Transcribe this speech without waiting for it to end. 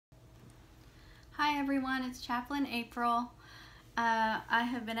Hi everyone, it's Chaplain April. I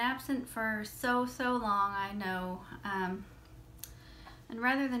have been absent for so long, I know. And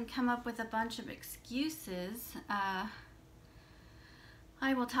rather than come up with a bunch of excuses, I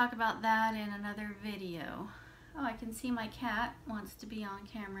will talk about that in another video. Oh, I can see my cat wants to be on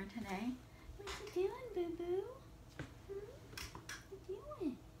camera today. What you doing, boo-boo? What you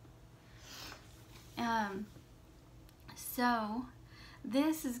doing? So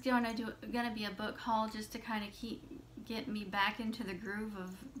this is gonna be a book haul just to kind of get me back into the groove of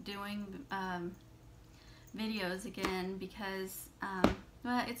doing videos again because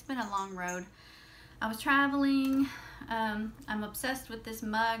well, it's been a long road. I was traveling. I'm obsessed with this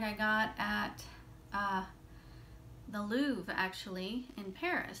mug I got at the Louvre, actually, in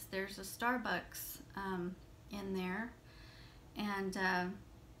Paris. There's a Starbucks in there, and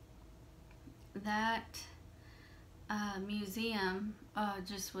that museum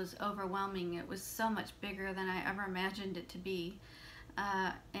just was overwhelming. It was so much bigger than I ever imagined it to be,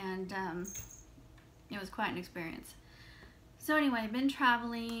 and it was quite an experience. So anyway, I've been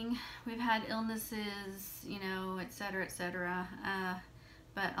traveling, we've had illnesses, you know, etc., etc.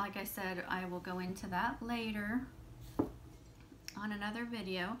 But like I said, I will go into that later on another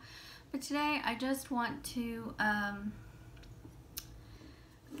video. But today I just want to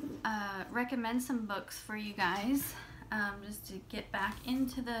recommend some books for you guys, just to get back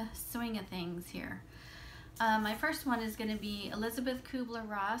into the swing of things here. My first one is going to be Elizabeth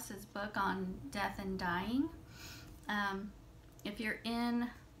Kubler-Ross's book on death and dying. If you're in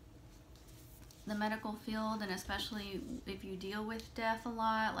the medical field, and especially if you deal with death a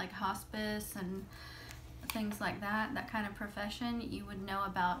lot, like hospice and things like that, that kind of profession, you would know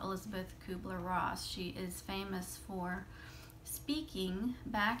about Elizabeth Kubler-Ross. She is famous for speaking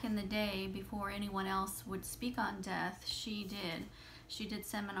back in the day before anyone else would speak on death. She did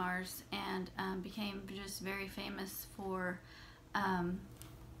seminars and became just very famous for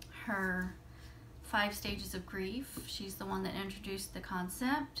her 5 stages of grief. She's the one that introduced the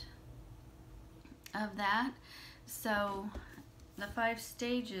concept of that. So the 5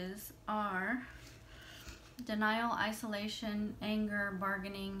 stages are denial, isolation, anger,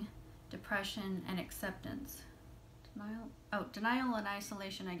 bargaining, depression, and acceptance. Denial and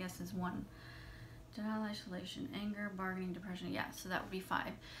isolation, I guess, is 1. Denial, isolation, anger, bargaining, depression. Yeah, so that would be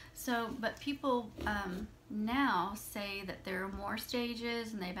 5. So, but people now say that there are more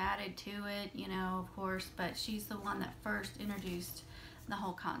stages and they've added to it, you know, of course, but she's the one that first introduced the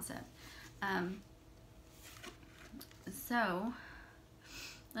whole concept. So,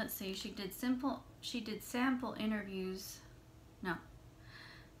 let's see, she did sample interviews. No.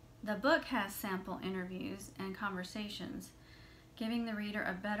 The book has sample interviews and conversations, giving the reader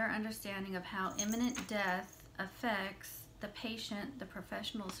a better understanding of how imminent death affects the patient, the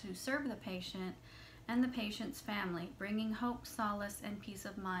professionals who serve the patient, and the patient's family, bringing hope, solace, and peace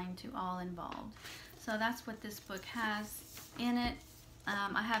of mind to all involved. So that's what this book has in it.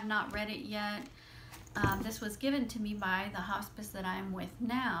 I have not read it yet. This was given to me by the hospice that I'm with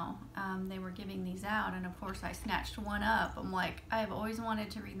now. They were giving these out, and of course I snatched one up. I'm like, I've always wanted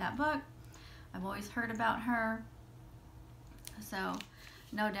to read that book. I've always heard about her. So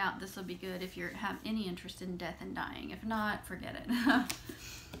no doubt this will be good if you have any interest in death and dying. If not, forget it.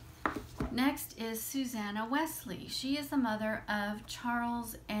 Next is Susanna Wesley. She is the mother of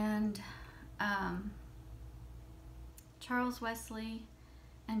Charles Wesley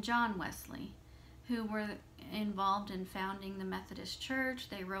and John Wesley, who were involved in founding the Methodist Church.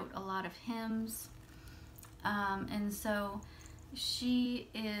 They wrote a lot of hymns. And so she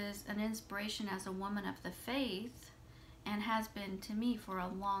is an inspiration as a woman of the faith, and has been to me for a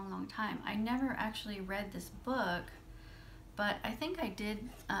long time. I never actually read this book, but I think I did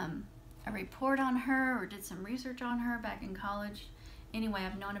a report on her or did some research on her back in college. Anyway,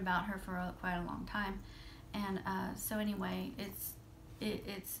 I've known about her for quite a long time. And so anyway,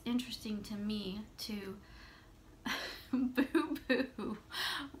 it's interesting to me to Boo-boo,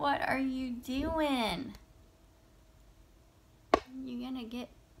 what are you doing? You gonna get...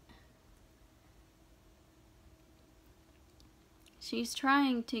 She's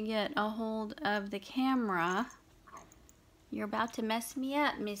trying to get a hold of the camera. You're about to mess me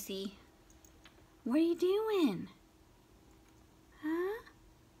up, Missy. What are you doing? Huh?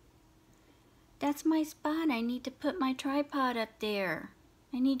 That's my spot. I need to put my tripod up there.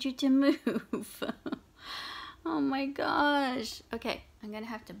 I need you to move. Oh my gosh. Okay, I'm gonna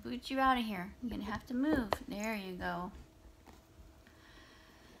have to boot you out of here. I'm gonna have to move. There you go.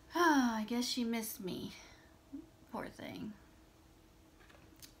 Oh, I guess she missed me. Poor thing.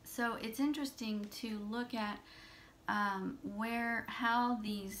 So it's interesting to look at how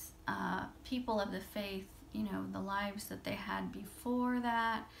these people of the faith, you know, the lives that they had before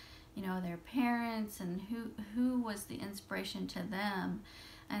that, you know, their parents, and who was the inspiration to them.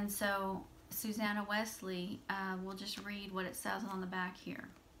 And so Susanna Wesley, we'll just read what it says on the back here.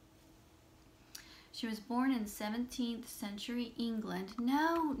 She was born in 17th century England.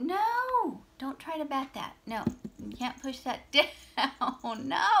 No, no, don't try to bat that. No, you can't push that down.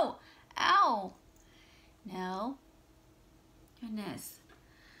 No, ow. No, goodness.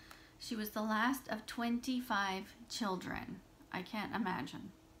 She was the last of 25 children. I can't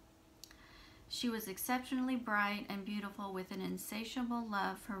imagine. She was exceptionally bright and beautiful with an insatiable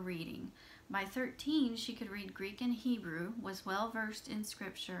love for reading. By 13, she could read Greek and Hebrew, was well versed in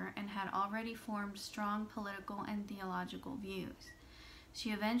scripture, and had already formed strong political and theological views.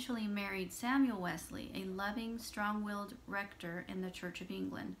 She eventually married Samuel Wesley, a loving, strong-willed rector in the Church of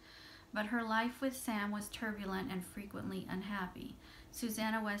England. But her life with Sam was turbulent and frequently unhappy.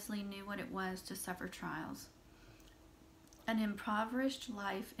 Susanna Wesley knew what it was to suffer trials. An impoverished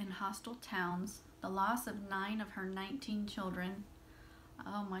life in hostile towns, the loss of 9 of her 19 children,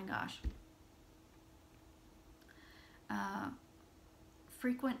 oh my gosh,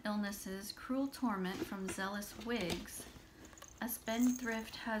 frequent illnesses, cruel torment from zealous Whigs, a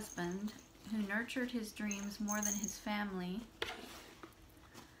spendthrift husband who nurtured his dreams more than his family,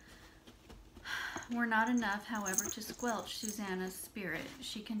 were not enough, however, to squelch Susanna's spirit.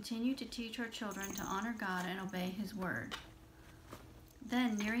 She continued to teach her children to honor God and obey His word.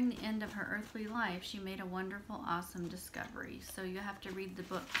 Then, nearing the end of her earthly life, she made a wonderful, awesome discovery. So you have to read the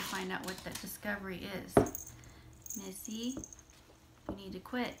book to find out what that discovery is. Missy, you need to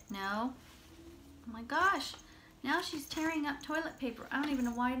quit. No? Oh my gosh. Now she's tearing up toilet paper. I don't even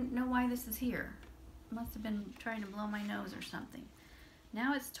know why this is here. Must have been trying to blow my nose or something.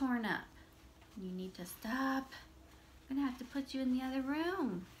 Now it's torn up. You need to stop. I'm going to have to put you in the other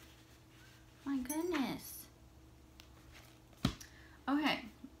room. My goodness. Okay.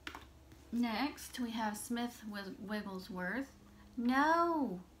 Next, we have Smith Wigglesworth.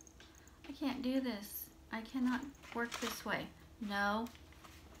 No. I can't do this. I cannot work this way. No.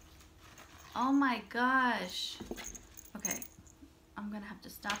 Oh my gosh. Okay. I'm going to have to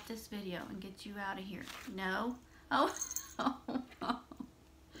stop this video and get you out of here. No. Oh.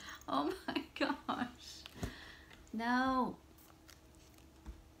 Oh my gosh. No.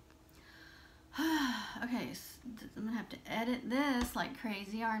 Okay, so I'm going to have to edit this like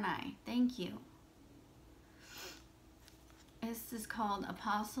crazy, aren't I? Thank you. This is called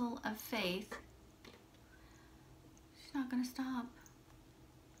Apostle of Faith. She's not going to stop.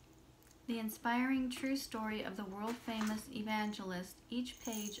 The inspiring true story of the world-famous evangelist, each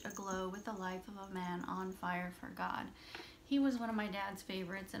page aglow with the life of a man on fire for God. He was one of my dad's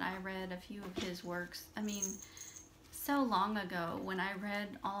favorites, and I read a few of his works. I mean, so long ago, when I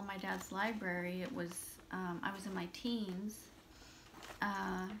read all of my dad's library, it was, I was in my teens.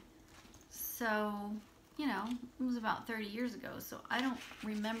 So, you know, it was about 30 years ago. So I don't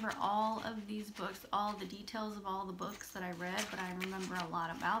remember all of these books, all the details of all the books that I read, but I remember a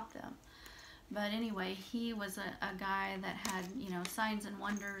lot about them. But anyway, he was a guy that had, you know, signs and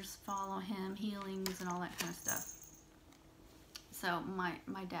wonders follow him, healings and all that kind of stuff. So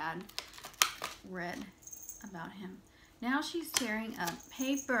my dad read about him. Now she's tearing up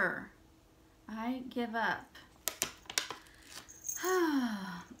paper. I give up.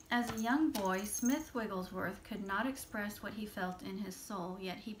 As a young boy, Smith Wigglesworth could not express what he felt in his soul,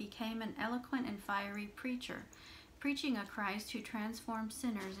 yet he became an eloquent and fiery preacher, preaching a Christ who transformed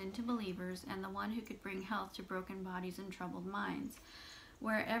sinners into believers and the one who could bring health to broken bodies and troubled minds.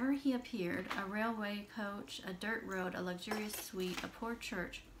 Wherever he appeared, a railway coach, a dirt road, a luxurious suite, a poor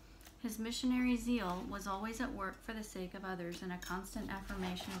church, his missionary zeal was always at work for the sake of others and a constant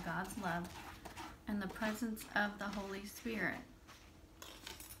affirmation of God's love and the presence of the Holy Spirit.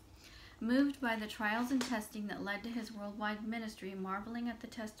 Moved by the trials and testing that led to his worldwide ministry, marveling at the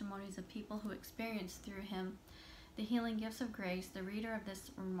testimonies of people who experienced through him the healing gifts of grace, the reader of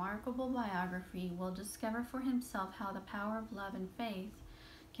this remarkable biography will discover for himself how the power of love and faith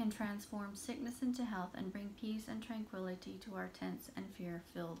can transform sickness into health and bring peace and tranquility to our tense and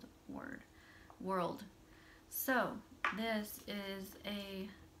fear-filled world. So, this is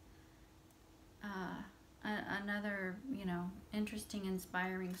another, you know, interesting,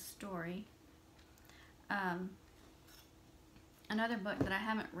 inspiring story. Another book that I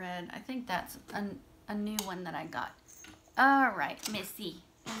haven't read, I think that's a new one that I got. All right, Missy,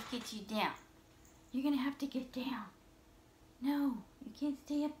 let's get you down. You're going to have to get down. No, you can't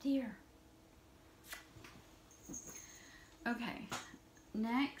stay up there. Okay,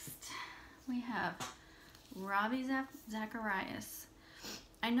 next we have Ravi Zacharias.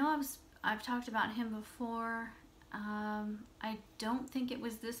 I know I've talked about him before. I don't think it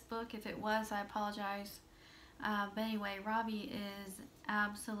was this book. If it was, I apologize. But anyway, Robbie is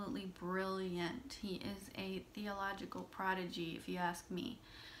absolutely brilliant. He is a theological prodigy, if you ask me.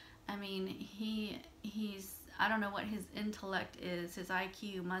 I mean, he's I don't know what his intellect is. His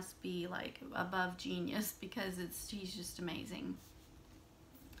IQ must be like above genius because he's just amazing.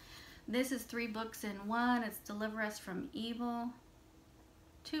 This is 3 books in one. It's Deliver Us from Evil.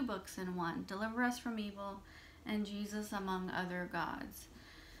 2 books in one. Deliver Us from Evil and Jesus Among Other Gods.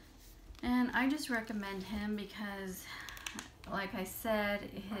 And I just recommend him because, like I said,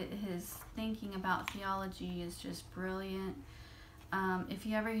 his thinking about theology is just brilliant. If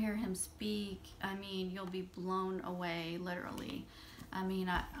you ever hear him speak, I mean, you'll be blown away, literally. I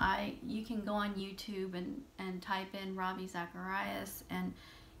mean, you can go on YouTube and type in Ravi Zacharias, and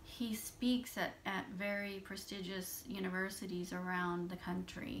he speaks at very prestigious universities around the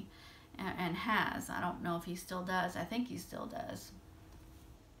country, and has. I don't know if he still does. I think he still does.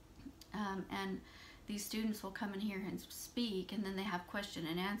 And these students will come and hear him speak, and then they have question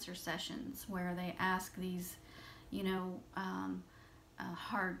and answer sessions where they ask these,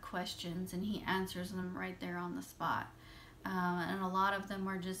 hard questions, and he answers them right there on the spot. And a lot of them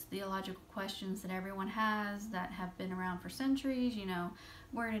are just theological questions that everyone has that have been around for centuries.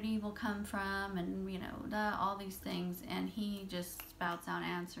 Where did evil come from, and all these things, and he just spouts out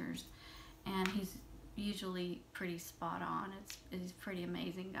answers, and he's usually pretty spot on. He's a pretty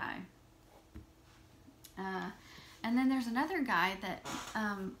amazing guy. And then there's another guy that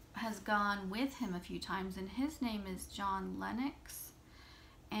has gone with him a few times, and his name is John Lennox,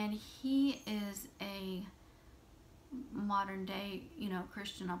 and he is a modern day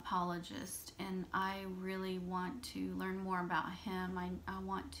Christian apologist, and I really want to learn more about him. I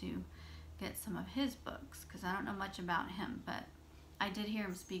want to get some of his books because I don't know much about him, but I did hear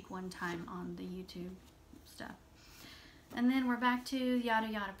him speak one time on the YouTube stuff. And then we're back to Yada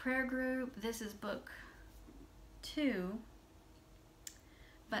Yada Prayer Group. This is book 2,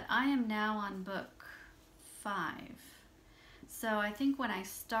 but I am now on book 5. So I think when I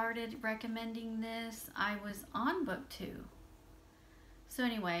started recommending this, I was on book 2. So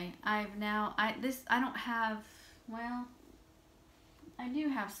anyway, I don't have, well, I do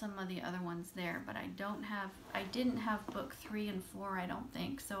have some of the other ones there, but I didn't have book 3 and 4, I don't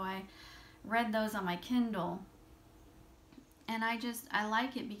think. So I read those on my Kindle, and I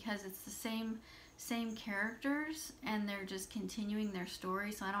like it because it's the same characters, and they're just continuing their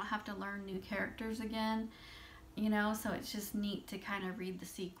story, so I don't have to learn new characters again. So it's just neat to kind of read the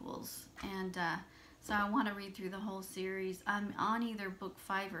sequels. And so I want to read through the whole series. I'm on either book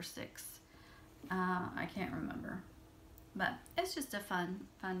 5 or 6. I can't remember. But it's just a fun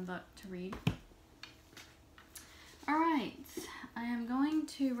book to read. Alright, I am going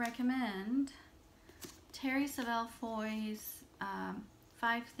to recommend Terry Savelle Foy's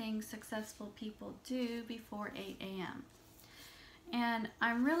 5 Things Successful People Do Before 8 a.m. And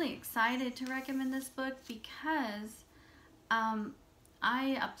I'm really excited to recommend this book because I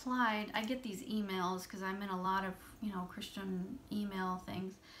get these emails because I'm in a lot of, Christian email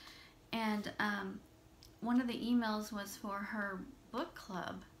things. And one of the emails was for her book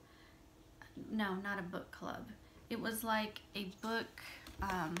club. No, not a book club. It was like a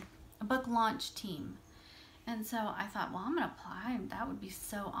book launch team. And so I thought, well, I'm going to apply. That would be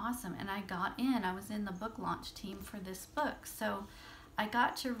so awesome. And I got in. I was in the book launch team for this book. So I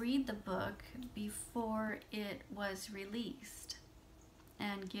got to read the book before it was released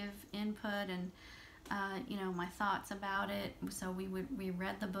and give input and, my thoughts about it. So we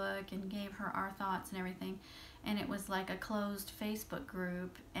read the book and gave her our thoughts and everything. And it was like a closed Facebook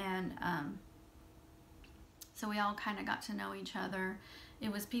group. And so we all kind of got to know each other.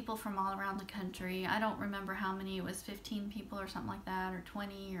 It was people from all around the country. I don't remember how many. It was 15 people or something like that, or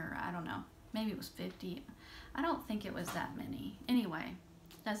 20, or I don't know. Maybe it was 50. I don't think it was that many. Anyway,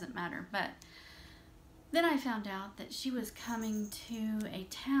 doesn't matter. But then I found out that she was coming to a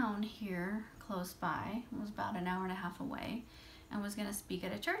town here close by. It was about an hour and a half away, and was going to speak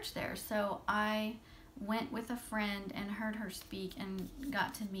at a church there. So I went with a friend and heard her speak and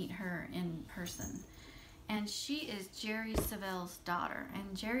got to meet her in person. And she is Jerry Savelle's daughter.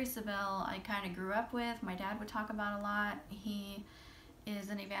 And Jerry Savelle I kind of grew up with. My dad would talk about a lot. He is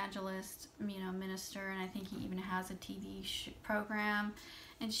an evangelist, minister, and I think he even has a TV program.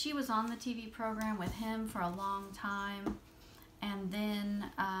 And she was on the TV program with him for a long time. And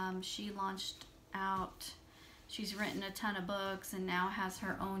then she launched out. She's written a ton of books and now has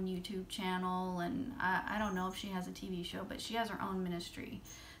her own YouTube channel. And I don't know if she has a TV show, but she has her own ministry.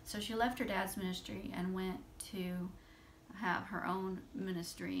 So she left her dad's ministry and went to have her own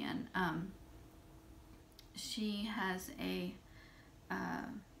ministry, and she has a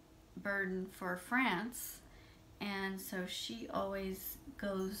burden for France, and so she always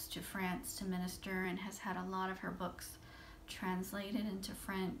goes to France to minister and has had a lot of her books translated into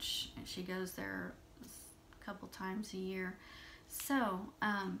French, and she goes there a couple times a year. So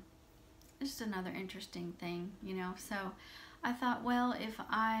just another interesting thing, you know. So I thought, well, if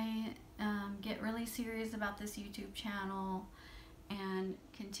I get really serious about this YouTube channel and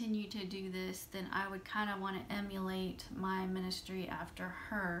continue to do this, then I would kind of want to emulate my ministry after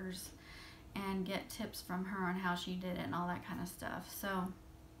hers and get tips from her on how she did it and all that kind of stuff. So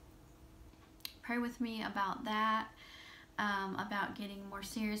pray with me about that, about getting more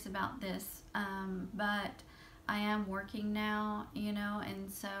serious about this. But I am working now, you know,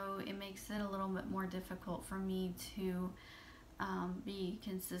 and so it makes it a little bit more difficult for me to be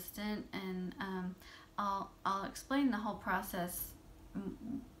consistent, and I'll explain the whole process,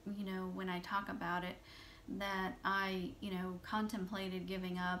 you know, when I talk about it, that I, you know, contemplated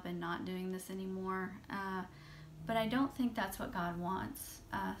giving up and not doing this anymore, but I don't think that's what God wants.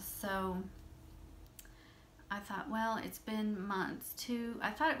 So I thought, well, it's been months,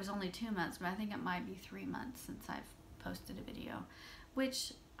 I thought it was only 2 months, but I think it might be 3 months since I've posted a video,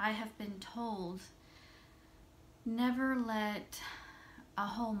 which I have been told, never let a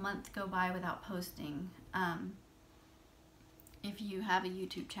whole month go by without posting if you have a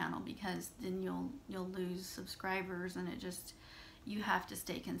YouTube channel, because then you'll lose subscribers, and it just, you have to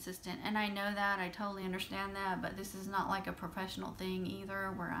stay consistent. And I know that, I totally understand that, but this is not like a professional thing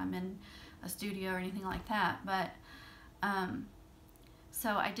either where I'm in a studio or anything like that. But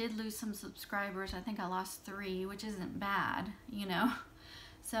so I did lose some subscribers. I think I lost 3, which isn't bad, you know.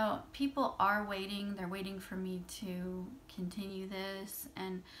 So people are waiting, they're waiting for me to continue this,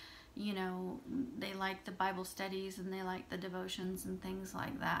 and you know, they like the Bible studies and they like the devotions and things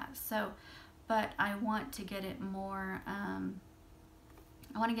like that. So, but I want to get it more, I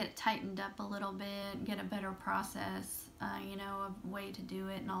want to get it tightened up a little bit, get a better process, you know, a way to do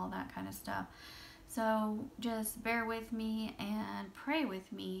it and all that kind of stuff. So just bear with me and pray with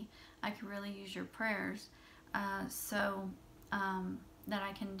me. I could really use your prayers, that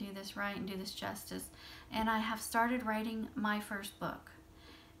I can do this right and do this justice. And I have started writing my first book,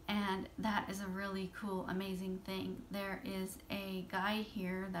 and that is a really cool, amazing thing. There is a guy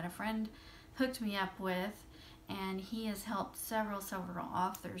here that a friend hooked me up with, and he has helped several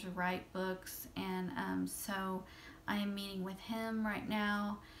authors write books, and so I am meeting with him right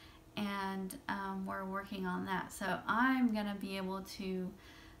now, and we're working on that. So I'm gonna be able to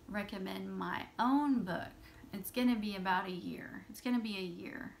recommend my own book. It's gonna be about a year. It's gonna be a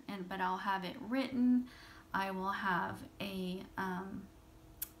year, but I'll have it written. I will have a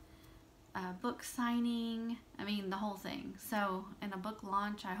book signing. I mean, the whole thing. So, and a book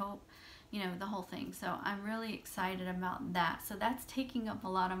launch, I hope, you know, the whole thing. So I'm really excited about that. So that's taking up a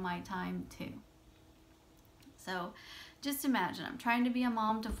lot of my time too. So just imagine, I'm trying to be a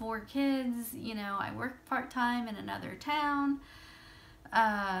mom to 4 kids. You know, I work part-time in another town.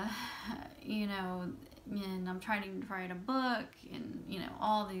 You know, and I'm trying to write a book, and you know,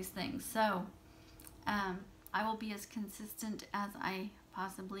 all these things. So I will be as consistent as I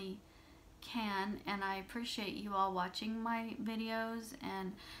possibly can, and I appreciate you all watching my videos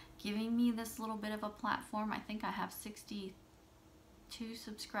and giving me this little bit of a platform. I think I have 62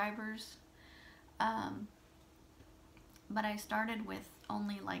 subscribers, but I started with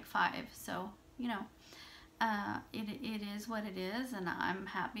only like 5, so you know, it is what it is, and I'm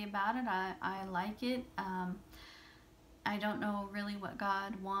happy about it. I like it. I don't know really what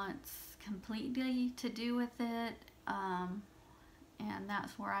God wants completely to do with it, and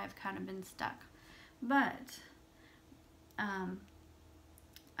that's where I've kind of been stuck. But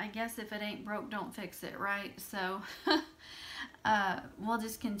I guess if it ain't broke, don't fix it, right? So we'll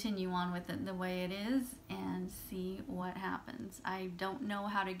just continue on with it the way it is and see what happens. I don't know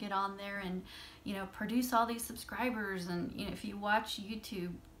how to get on there and, you know, produce all these subscribers. And, you know, if you watch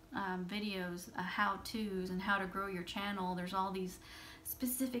YouTube videos, how-tos and how to grow your channel, there's all these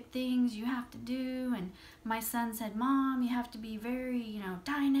specific things you have to do. And my son said, Mom, you have to be very, you know,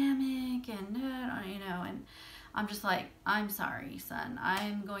 dynamic and, you know, and I'm just like, I'm sorry, son.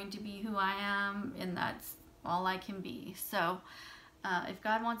 I'm going to be who I am, and that's all I can be. So if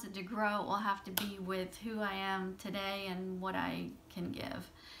God wants it to grow, it will have to be with who I am today and what I can give.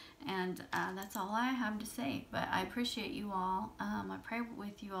 And that's all I have to say. But I appreciate you all. I pray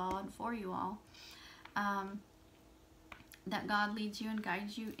with you all and for you all. That God leads you and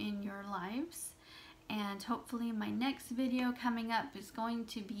guides you in your lives. And hopefully my next video coming up is going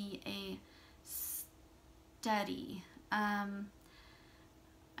to be a study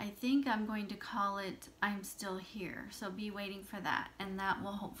I think I'm going to call it I'm Still Here. So be waiting for that. And that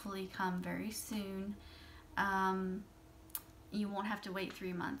will hopefully come very soon. You won't have to wait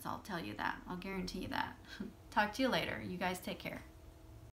 3 months. I'll tell you that. I'll guarantee you that. Talk to you later. You guys take care.